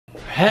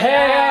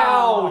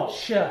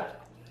Ouch!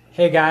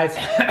 Hey guys,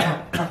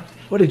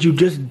 what did you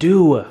just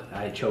do?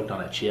 I choked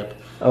on a chip.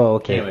 Oh,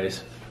 okay.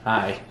 Anyways,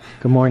 hi.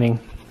 Good morning.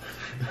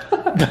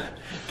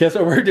 Guess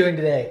what we're doing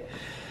today?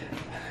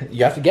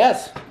 You have to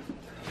guess.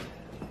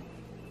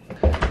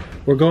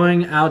 We're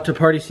going out to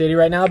Party City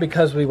right now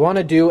because we want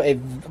to do a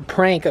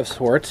prank of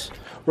sorts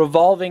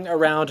revolving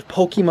around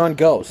Pokemon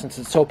Go since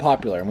it's so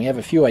popular, and we have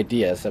a few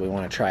ideas that we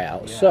want to try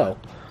out. Yeah. So,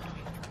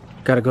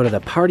 gotta go to the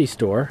party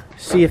store,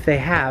 see if they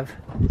have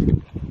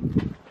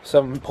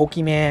some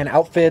Pokemon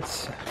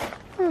outfits.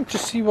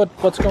 Just see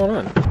what's going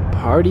on.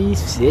 Party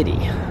City.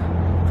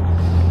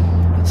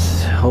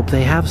 Let's hope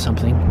they have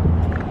something.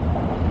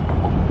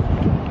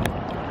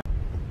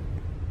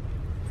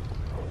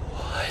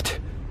 What?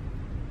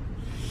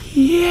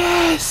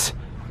 Yes!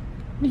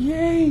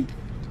 Yay!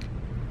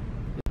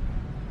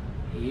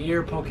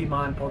 Here,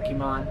 Pokemon.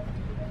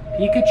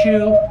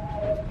 Pikachu!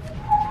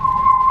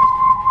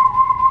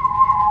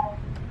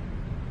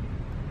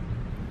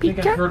 I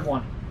think I heard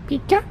one.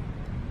 Pika.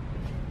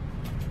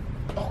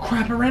 Oh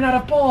crap, I ran out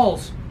of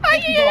balls!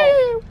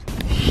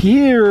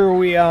 Here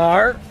we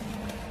are.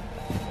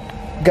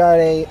 Got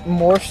a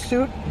morph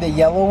suit, the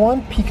yellow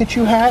one,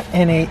 Pikachu hat,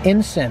 and a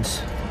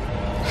incense.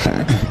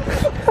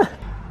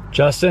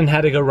 Justin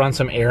had to go run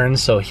some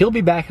errands, so he'll be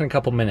back in a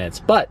couple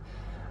minutes. But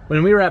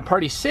when we were at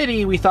Party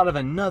City, we thought of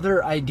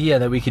another idea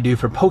that we could do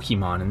for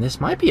Pokemon, and this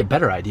might be a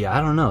better idea.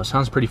 I don't know. It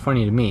sounds pretty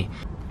funny to me.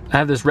 I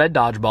have this red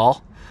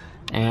dodgeball,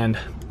 and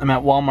I'm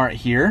at Walmart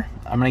here.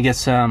 I'm gonna get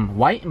some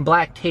white and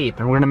black tape,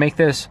 and we're gonna make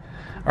this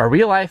a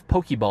real-life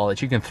Pokeball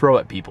that you can throw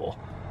at people.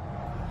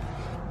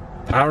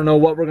 I don't know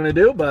what we're gonna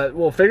do, but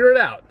we'll figure it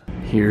out.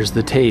 Here's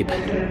the tape.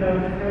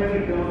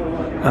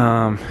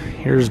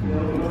 Here's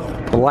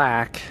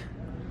black,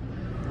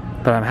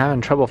 but I'm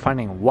having trouble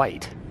finding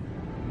white.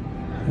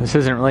 This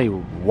isn't really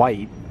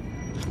white.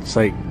 It's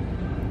like,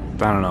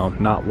 I don't know,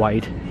 not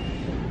white.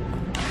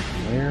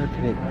 Where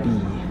could it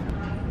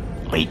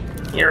be? Wait,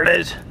 here it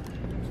is.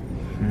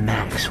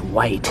 Max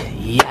White,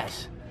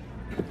 yes.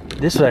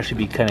 This would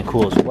actually be kind of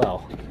cool as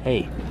well.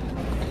 Hey,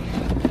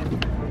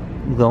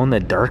 glow in the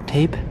dark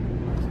tape?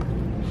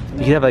 You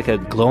could have like a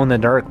glow in the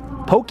dark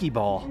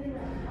Pokeball.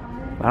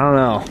 I don't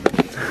know.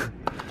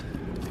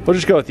 We'll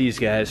just go with these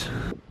guys.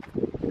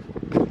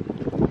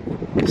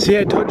 See,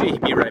 I told you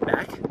he'd be right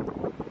back.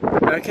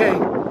 Okay.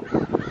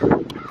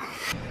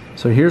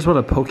 So here's what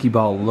a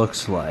Pokeball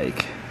looks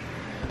like.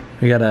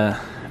 We gotta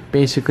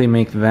basically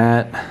make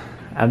that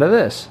out of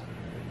this.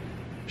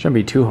 Shouldn't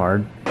be too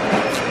hard.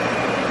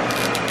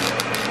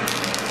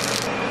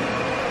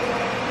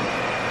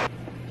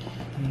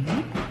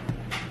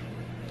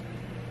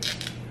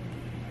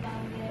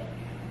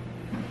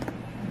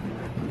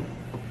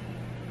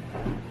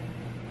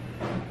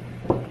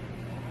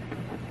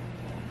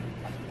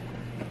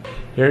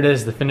 Here it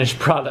is, the finished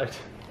product.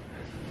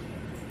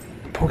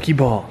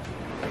 Pokeball.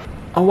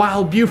 A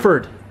wild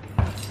Buford.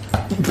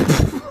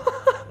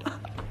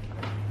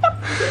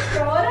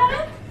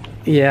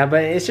 Yeah,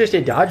 but it's just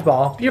a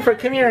dodgeball. Buford,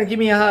 come here and give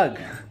me a hug.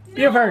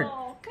 Buford.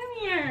 No, come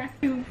here.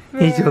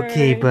 It's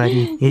okay,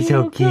 buddy. It's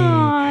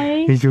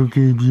okay. It's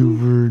okay,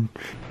 Buford.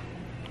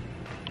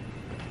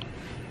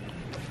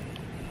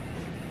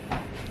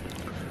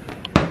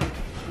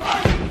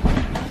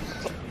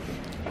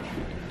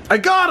 I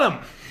got him!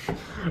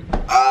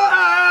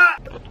 Ah!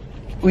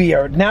 We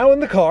are now in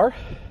the car,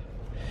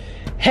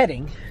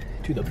 heading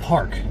to the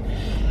park.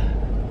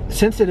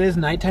 Since it is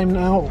nighttime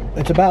now,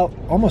 it's about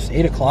almost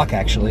 8 o'clock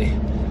actually.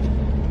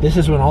 This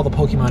is when all the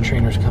Pokemon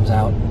trainers comes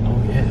out.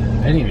 Oh yeah.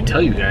 I didn't even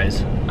tell you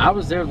guys. I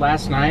was there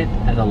last night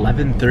at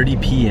 11:30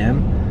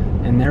 p.m.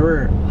 and there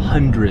were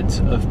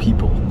hundreds of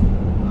people.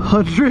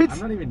 Hundreds? I'm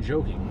not even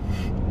joking.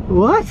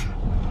 What?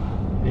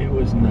 It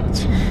was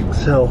nuts.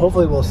 So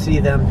hopefully we'll see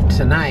them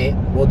tonight.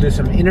 We'll do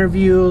some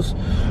interviews.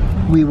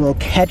 We will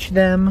catch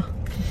them.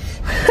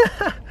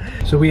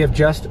 So we have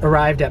just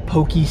arrived at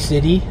Poke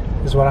City,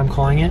 is what I'm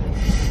calling it.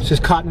 It's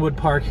just Cottonwood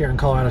Park here in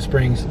Colorado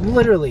Springs.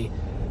 Literally,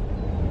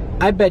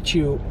 I bet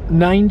you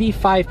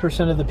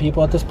 95% of the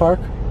people at this park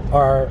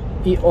are,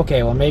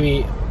 okay, well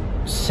maybe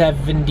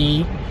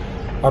 70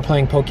 are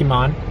playing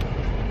Pokemon,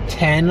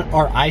 10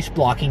 are ice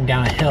blocking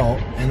down a hill,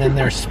 and then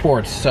there's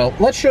sports. So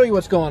let's show you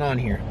what's going on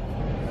here.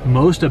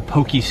 Most of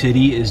Poke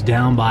City is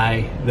down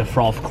by the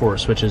Frolf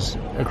course, which is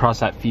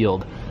across that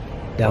field.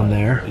 Down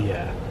there?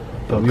 Yeah.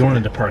 But we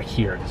wanted to park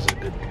here because it's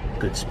a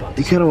good spot.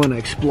 You kind of want to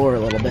explore a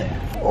little bit.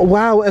 Oh,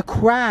 wow, a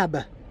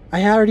crab.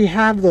 I already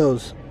have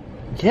those.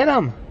 Get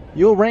them.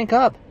 You'll rank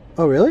up.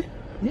 Oh, really?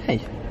 Yeah.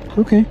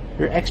 Okay.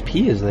 Your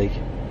XP is like...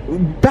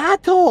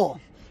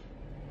 Battle!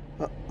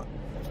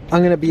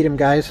 I'm going to beat him,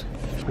 guys.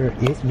 Where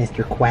is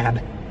Mr.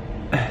 Quab?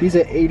 He's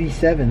at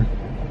 87.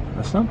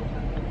 That's not...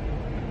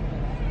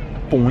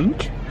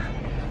 Boink.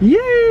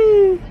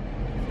 Yay!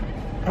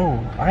 Oh,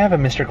 I have a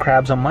Mr.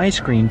 Krabs on my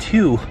screen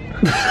too.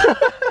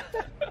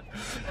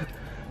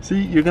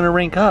 See, you're gonna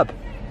rank up.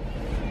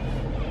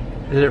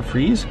 Did it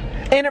freeze?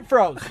 And it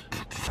froze.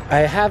 I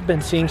have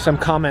been seeing some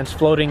comments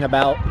floating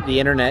about the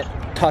internet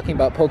talking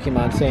about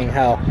Pokemon, saying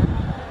how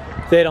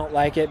they don't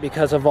like it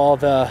because of all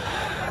the,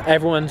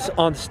 everyone's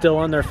still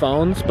on their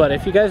phones. But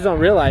if you guys don't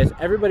realize,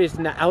 everybody's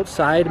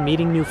outside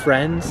meeting new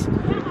friends.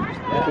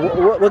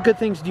 What good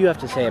things do you have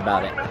to say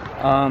about it?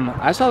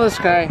 I saw this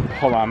guy,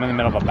 hold on, I'm in the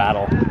middle of a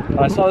battle.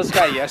 But I saw this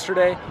guy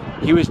yesterday.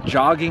 He was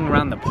jogging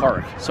around the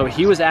park. So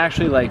he was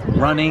actually like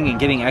running and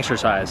getting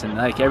exercise. And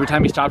like every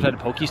time he stopped at a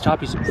Pokestop,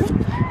 he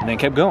and then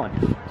kept going.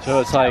 So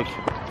it's like,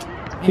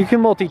 you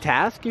can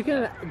multitask. You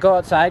can go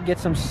outside, get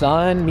some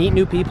sun, meet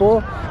new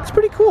people. It's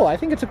pretty cool. I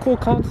think it's a cool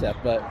concept,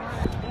 but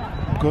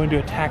I'm going to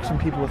attack some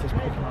people with this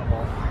Pokemon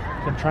ball.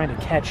 I'm trying to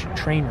catch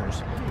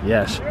trainers.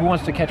 yes, Who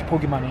wants to catch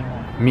Pokemon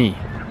anymore? me.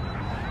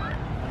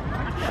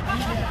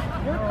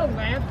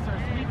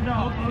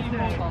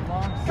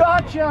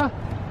 Gotcha!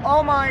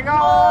 Oh my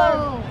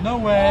god! No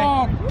way.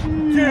 Oh,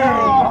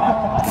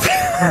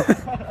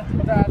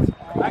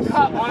 I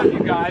caught one of you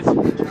guys.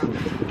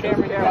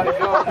 Camera here.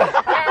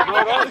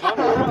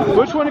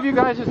 Which one of you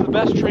guys is the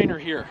best trainer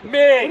here? Me.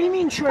 What do you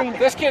mean trainer?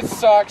 This kid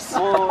sucks. We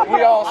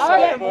all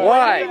suck.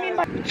 Why?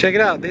 Check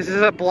it out. This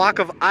is a block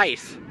of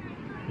ice.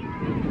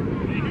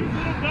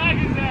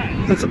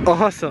 That's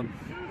awesome.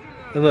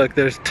 And look,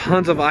 there's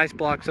tons of ice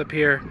blocks up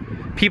here.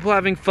 People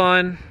having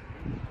fun.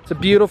 It's a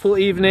beautiful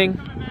evening.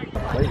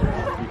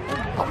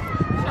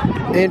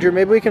 Andrew,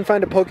 maybe we can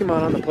find a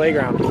Pokemon on the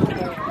playground.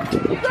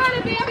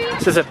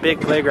 This is a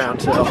big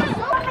playground, so.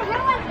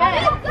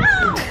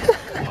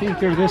 I think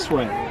they're this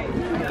way.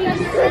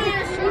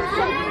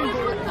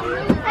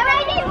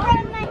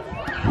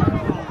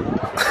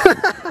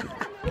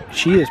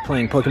 She is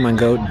playing Pokemon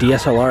Go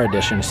DSLR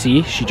edition.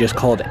 See, she just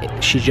caught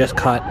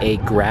a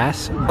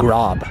grass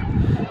grob.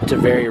 It's a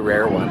very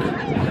rare one.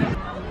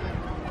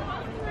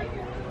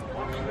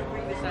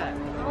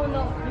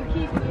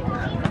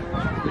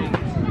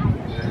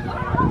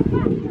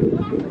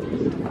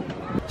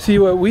 See,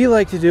 what we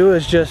like to do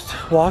is just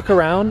walk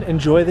around,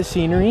 enjoy the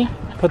scenery,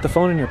 put the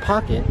phone in your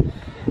pocket,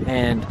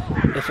 and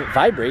if it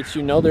vibrates,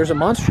 you know there's a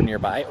monster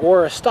nearby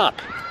or a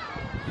stop.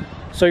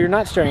 So you're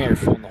not staring at your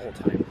phone the whole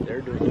time.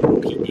 They're doing a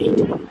pokey date.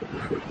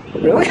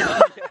 Really? Yeah.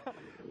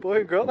 Boy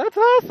and girl, that's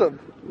awesome.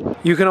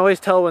 You can always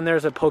tell when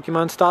there's a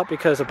Pokemon stop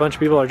because a bunch of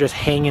people are just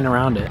hanging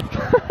around it.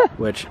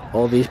 Which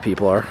all these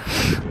people are.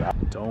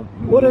 Don't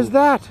move. What is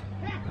that?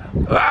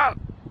 Ah!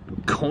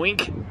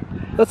 Coink.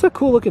 That's a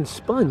cool looking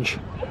sponge.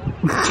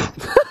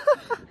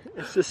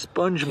 It's a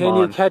sponge. Can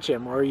you catch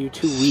him or are you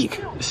too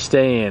weak?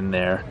 Stay in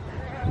there.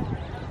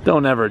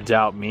 Don't ever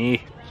doubt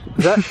me.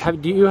 Is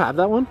that, do you have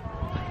that one?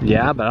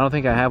 Yeah, but I don't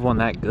think I have one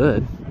that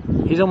good.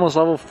 He's almost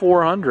level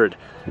 400.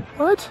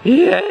 What?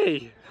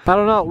 Yay! I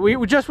don't know. We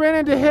just ran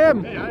into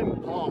him. Hey, I'm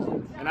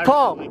Paul. And I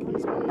Paul! really like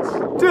these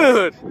guys.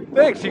 Dude!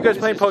 Thanks. You guys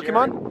playing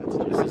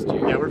Pokemon? This is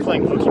Stuart. Yeah, we're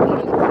playing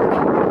Pokemon in the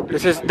park.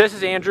 This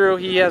is Andrew.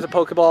 He has a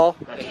Pokeball.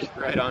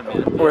 Right on,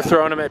 man. We're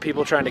throwing them at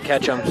people trying to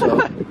catch them. So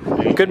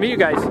good to meet you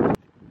guys.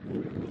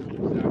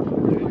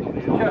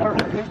 Yeah,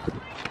 right.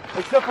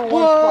 Except for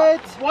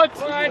What? What?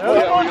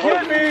 Don't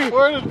hit me!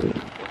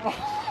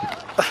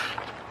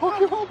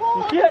 Pokeball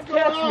ball! You can't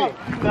catch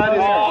me! That is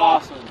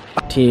awesome.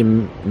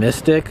 Team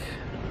Mystic.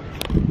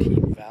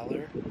 Team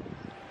Valor.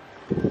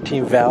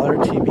 Team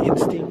Valor. Team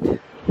Instinct.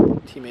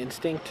 Team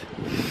Instinct.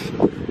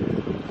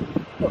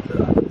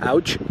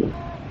 Ouch.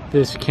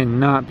 This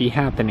cannot be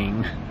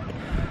happening.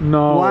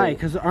 No. Why?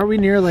 Because aren't we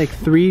near like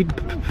three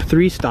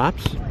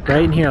stops?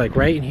 Right in here, like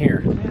right in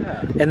here.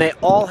 Yeah. And they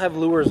all have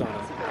lures on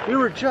them. We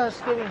were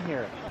just sitting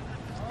here.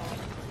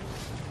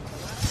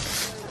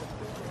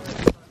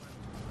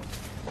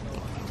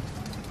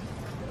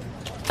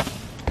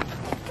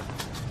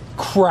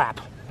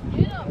 Crap.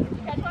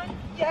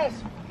 Yes!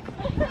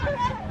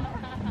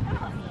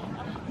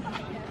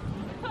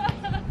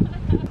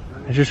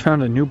 I just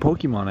found a new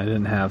Pokemon I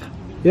didn't have.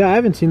 Yeah, I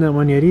haven't seen that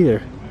one yet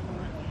either.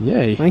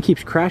 Yay. Mine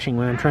keeps crashing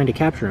when I'm trying to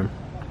capture him.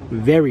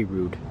 Very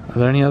rude. Are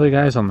there any other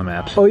guys on the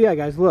maps? Oh yeah,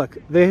 guys, look.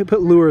 They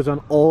put lures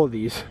on all of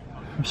these.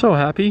 I'm so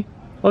happy.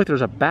 Look,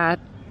 there's a bat.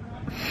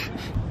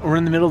 We're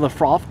in the middle of the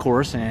Froth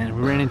course and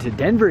we ran into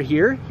Denver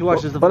here. He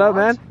watches the What up,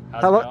 vlogs. man?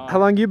 How's it going? How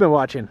long you been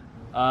watching?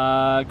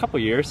 A couple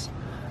years.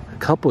 A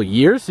couple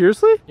years?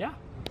 Seriously? Yeah.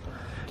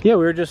 Yeah,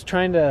 we were just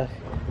trying to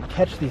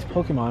catch these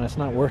Pokemon. It's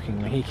not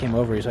working. When he came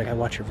over, he's like, I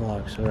watch your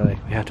vlogs. So we're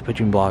like, we have to put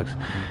you in vlogs.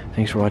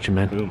 Thanks for watching,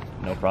 man. Boom.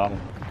 No problem.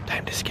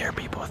 Time to scare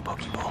people with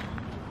Pokeball.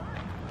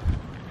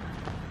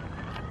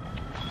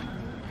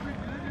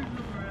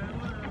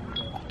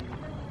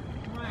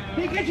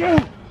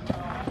 Pikachu!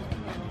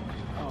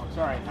 Oh,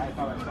 sorry. I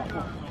thought I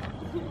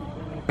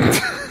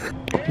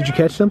saw. Did you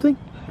catch something?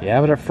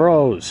 Yeah, but it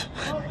froze.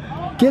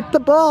 Get the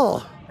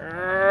ball!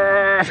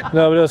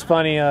 No, but it was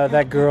funny.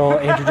 That girl,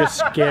 Andrew, just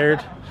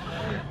scared.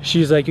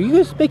 She's like, are you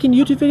guys making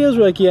YouTube videos?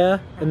 We're like, yeah.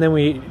 And then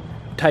we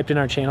typed in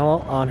our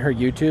channel on her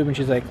YouTube, and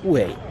she's like,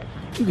 wait,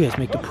 you guys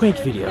make the prank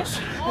videos.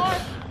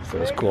 So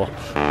it was cool.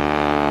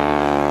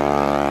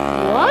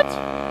 What?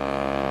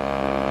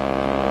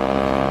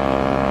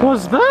 What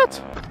was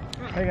that?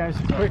 Hey guys,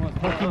 quick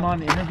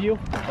Pokemon interview.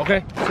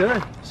 Okay,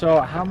 sure. So,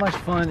 how much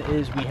fun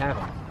is we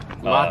having?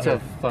 Lots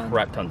of fun.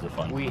 Crap tons of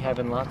fun. We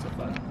having lots of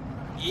fun.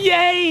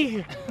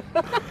 Yay!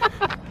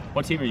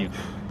 What team are you?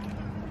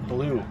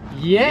 Blue.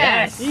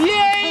 Yes!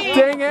 Yay!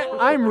 Dang it,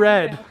 I'm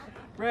red.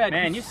 Red.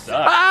 Man, you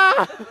suck.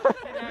 Ah!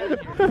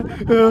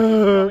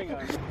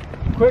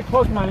 Quick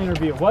Pokemon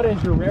interview. What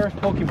is your rarest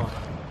Pokemon?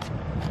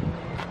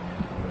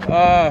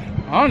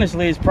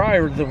 Honestly, it's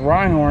probably the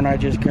Rhyhorn I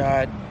just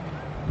got.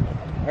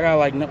 I got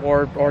like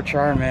or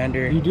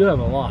Charmander. You do have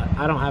a lot.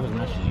 I don't have as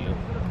much as you.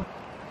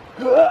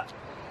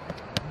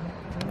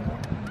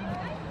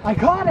 I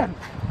caught him!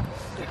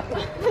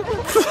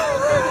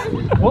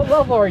 What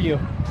level are you?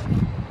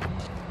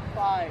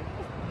 5.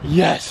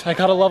 Yes, I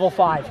got a level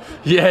 5.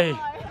 Yay!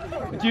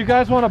 Do you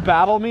guys want to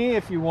battle me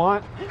if you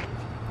want?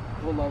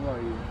 What level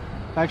are you?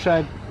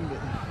 Actually,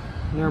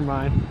 never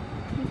mind.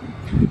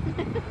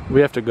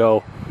 We have to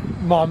go.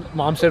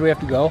 Mom said we have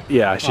to go?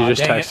 Yeah, she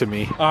just dang texted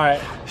me. All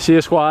right. See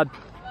you, squad.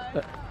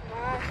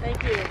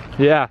 Thank you.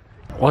 Yeah.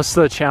 What's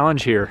the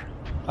challenge here?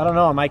 I don't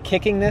know. Am I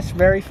kicking this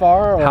very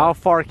far? Or? How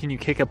far can you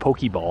kick a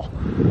Pokeball?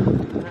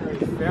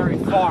 Very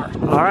far.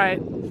 All right.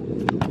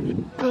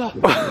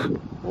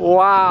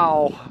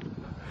 Wow.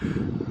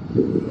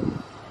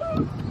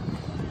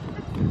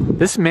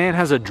 This man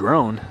has a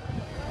drone.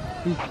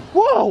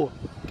 Whoa!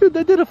 Dude,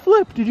 that did a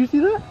flip. Did you see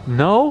that?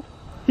 No?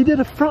 He did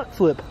a front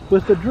flip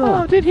with the drone.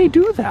 How did he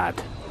do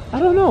that? I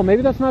don't know.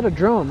 Maybe that's not a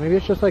drone. Maybe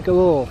it's just like a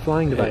little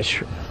flying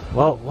device.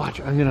 Well, watch.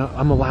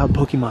 I'm a wild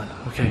Pokemon.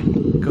 Okay,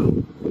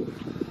 go.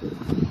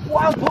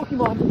 Wild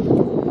Pokemon.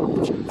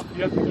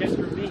 You have to guess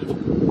for me.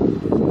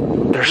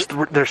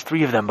 There's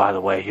 3 of them, by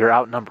the way. You're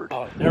outnumbered.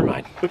 Oh, never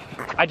mind.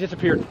 I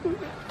disappeared.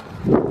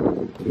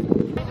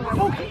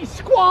 Poke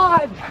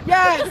Squad!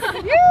 Yes!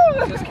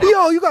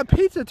 Yo, you got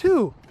pizza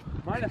too.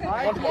 Mind if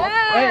I?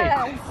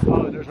 Yes!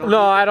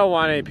 No, I don't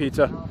want any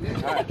pizza.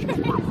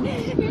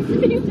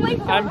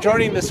 I'm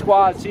joining the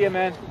squad. See ya,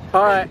 man.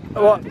 All right.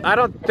 Well,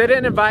 they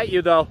didn't invite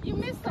you though. You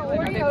missed the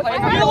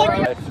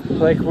Oreos.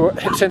 Like,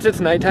 since it's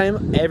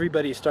nighttime,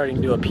 everybody's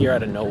starting to appear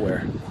out of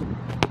nowhere.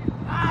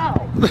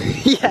 Ow!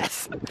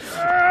 Yes!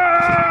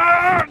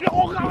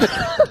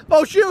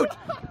 Oh, shoot!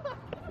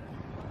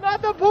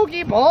 Not the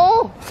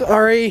Pokeball!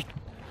 Sorry.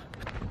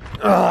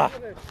 Oh,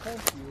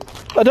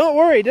 don't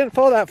worry, it didn't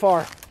fall that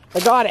far. I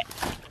got it.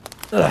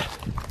 Are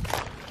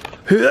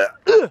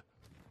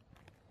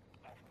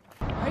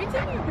you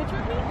taking a picture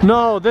of me?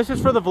 No, this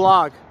is for the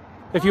vlog.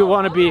 If you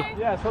want to be.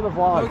 Yeah, it's for the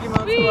vlog.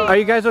 Are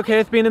you guys okay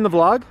with being in the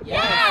vlog?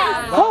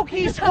 Yeah! Poke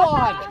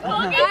Squad!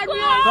 Poke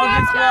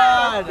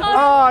Squad!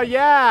 Oh,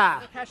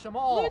 yeah! Catch them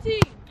all.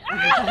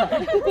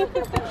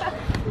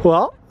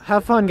 Well,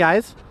 have fun,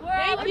 guys.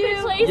 Thank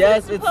you.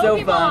 Yes, it's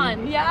so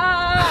fun.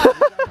 Yeah.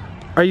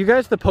 Are you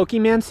guys the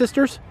Pokemon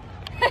sisters?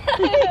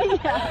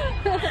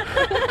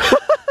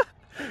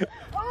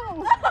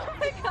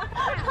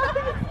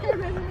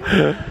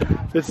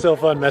 It's so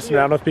fun messing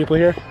around with people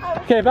here.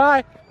 Okay,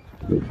 bye.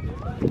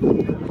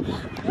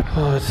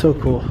 Oh, it's so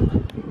cool.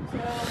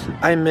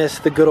 I miss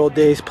the good old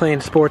days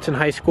playing sports in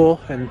high school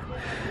and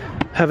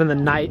having the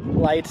night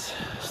lights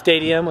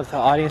stadium with the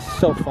audience. It's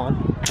so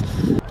fun.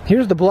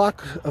 Here's the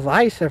block of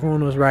ice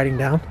everyone was riding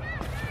down.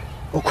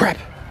 Oh crap.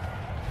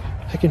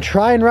 I can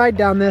try and ride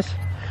down this.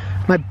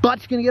 My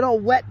butt's gonna get all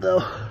wet though.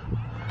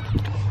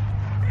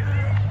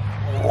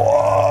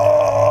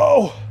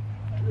 Whoa!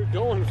 You're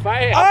going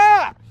fast.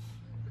 Ah!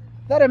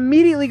 That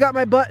immediately got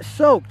my butt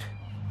soaked.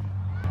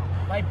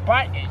 My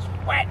butt is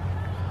wet.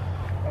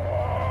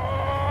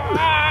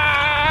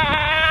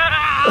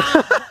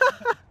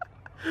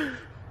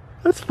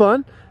 That's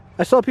fun.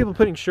 I saw people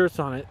putting shirts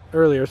on it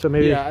earlier, so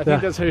maybe. Yeah, I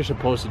think that's how you're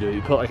supposed to do it.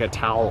 You put like a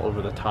towel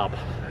over the top.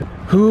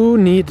 Who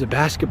needs a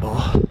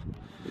basketball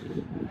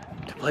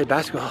to play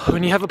basketball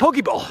when you have a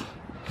Pokeball?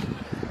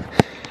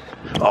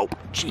 Oh,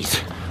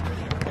 jeez.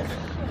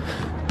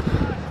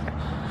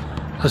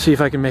 Let's see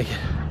if I can make it.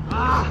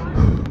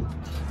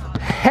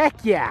 Heck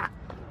yeah!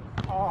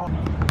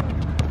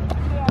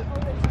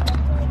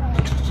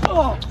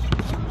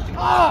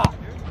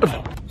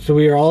 So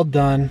we are all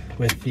done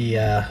with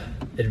the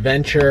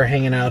adventure,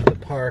 hanging out at the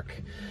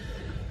park.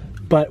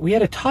 But we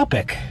had a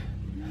topic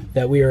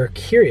that we are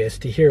curious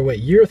to hear what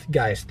your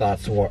guys'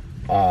 thoughts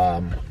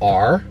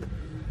are.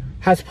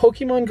 Has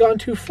Pokemon gone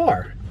too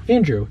far?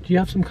 Andrew, do you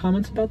have some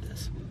comments about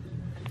this?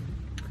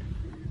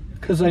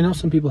 Because I know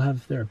some people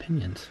have their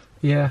opinions.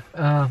 Yeah,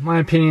 my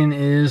opinion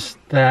is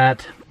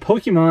that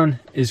Pokemon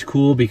is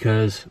cool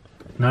because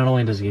not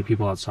only does it get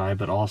people outside,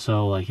 but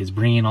also like it's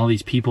bringing all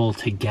these people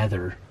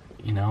together,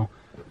 you know?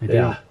 Like,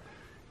 Yeah.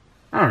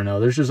 I don't know,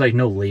 there's just like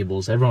no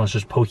labels. Everyone's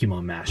just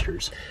Pokemon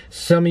masters.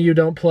 Some of you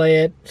don't play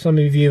it, some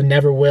of you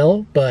never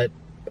will, but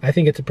I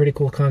think it's a pretty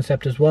cool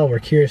concept as well. We're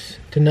curious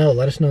to know.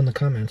 Let us know in the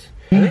comments.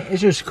 I think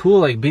it's just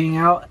cool like being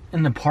out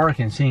in the park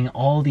and seeing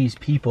all these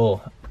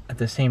people at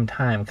the same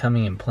time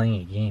coming and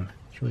playing a game.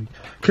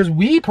 Because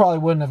we probably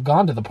wouldn't have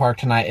gone to the park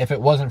tonight if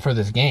it wasn't for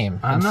this game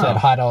and know. said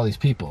hi to all these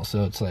people.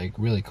 So it's like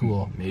really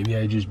cool. Maybe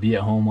I'd just be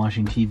at home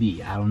watching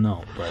TV. I don't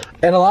know, but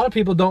And a lot of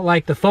people don't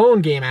like the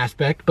phone game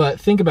aspect, but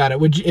think about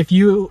it. Would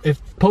you,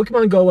 if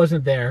Pokemon Go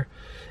wasn't there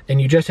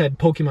and you just had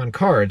Pokemon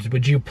cards,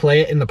 would you play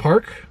it in the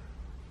park?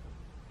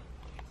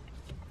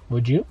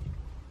 Would you?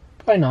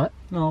 Probably not.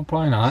 No,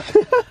 probably not.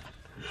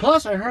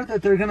 Plus, I heard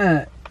that they're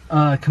gonna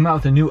come out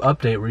with a new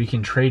update where you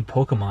can trade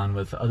Pokemon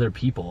with other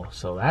people.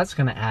 So that's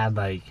gonna add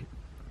like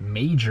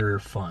major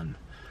fun.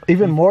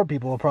 Even more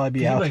people will probably be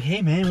You're out. like,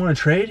 hey man, want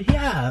to trade?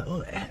 Yeah.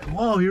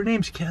 Whoa, your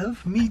name's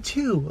Kev. Me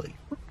too. Like,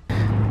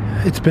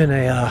 It's been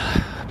a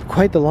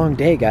quite the long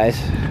day, guys.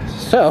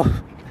 So,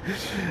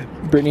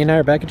 Brittany and I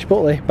are back at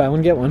Chipotle. Buy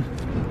one, get one.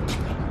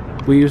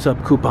 We use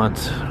up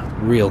coupons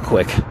real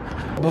quick.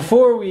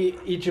 Before we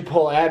eat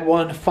Chipotle, I had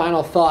one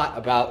final thought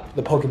about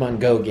the Pokemon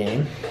Go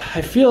game.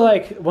 I feel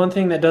like one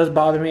thing that does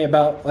bother me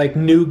about like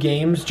new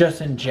games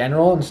just in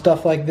general and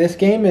stuff like this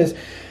game is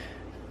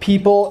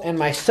people and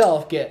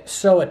myself get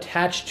so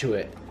attached to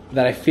it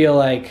that I feel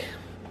like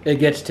it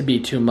gets to be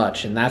too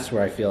much, and that's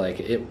where I feel like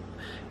it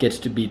gets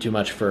to be too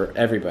much for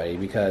everybody,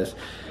 because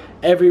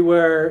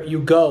everywhere you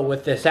go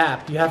with this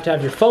app, you have to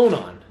have your phone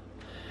on.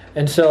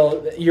 And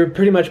so you're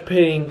pretty much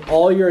putting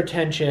all your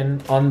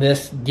attention on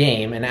this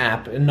game and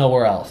app and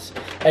nowhere else.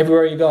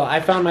 Everywhere you go. I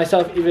found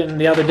myself even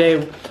the other day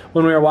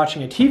when we were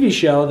watching a TV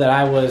show that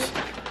I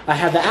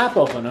had the app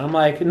open. And I'm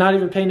like not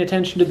even paying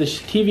attention to the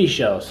TV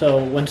show.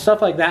 So when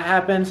stuff like that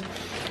happens,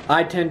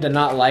 I tend to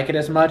not like it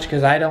as much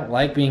because I don't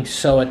like being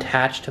so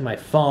attached to my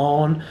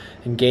phone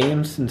and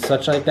games and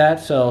such like that.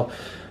 So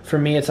for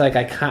me, it's like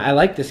I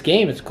like this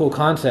game. It's a cool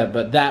concept,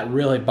 but that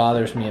really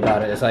bothers me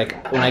about it. It's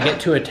like when I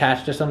get too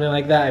attached to something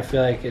like that, I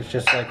feel like it's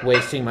just like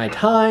wasting my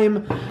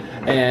time.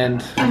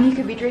 And When you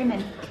could be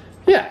dreaming.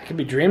 yeah, I could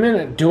be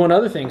dreaming, doing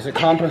other things,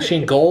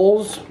 accomplishing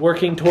goals,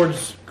 working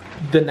towards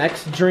the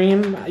next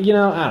dream. You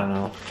know, I don't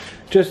know.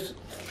 Just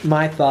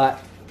my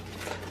thought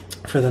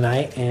for the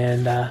night.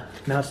 And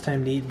now it's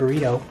time to eat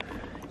burrito.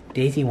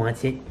 Daisy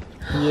wants it.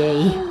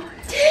 Yay.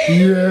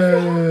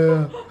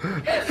 Yeah.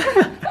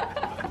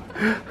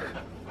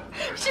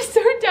 She's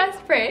so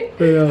desperate.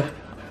 Yeah.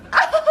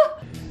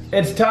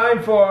 It's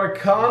time for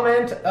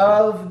comment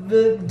of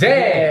the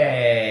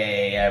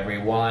day,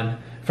 everyone.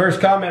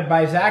 First comment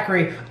by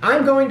Zachary.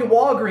 I'm going to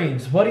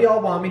Walgreens. What do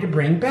y'all want me to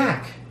bring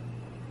back?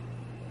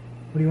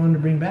 What do you want to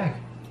bring back?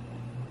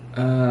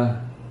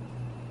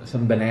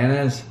 some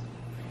bananas.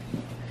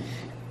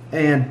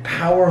 And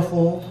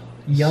powerful,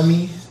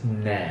 yummy,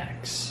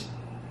 Snacks.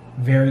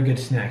 very good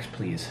snacks,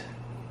 please.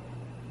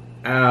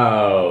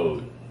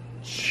 Ouch.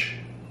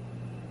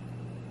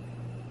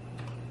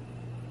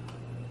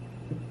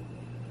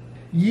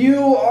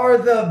 You are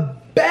the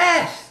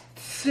best!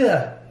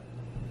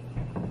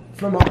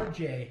 From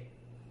RJ.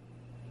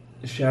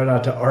 Shout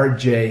out to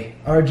RJ.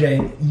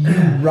 RJ,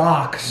 you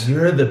rocks.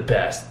 You're the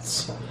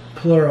best.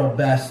 Plural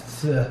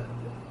bests.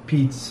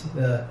 Pete's.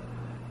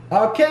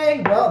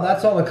 Okay, well,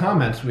 that's all the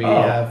comments we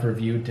have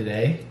reviewed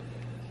today.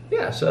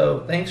 Yeah,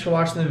 so thanks for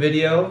watching the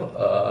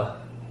video.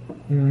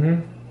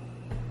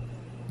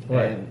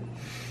 What?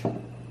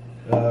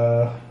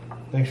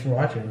 Thanks for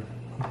watching.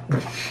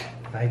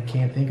 I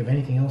can't think of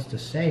anything else to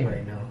say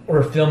right now.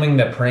 We're filming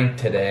the prank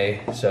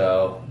today,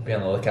 so be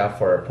on the lookout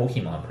for a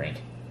Pokemon prank.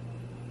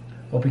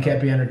 Hope you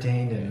kept you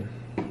entertained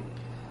and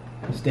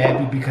stay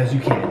happy because you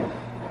can.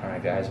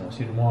 Alright guys, we'll see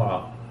you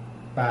tomorrow.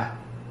 Bye.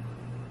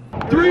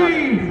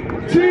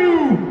 3,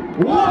 2,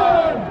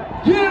 1.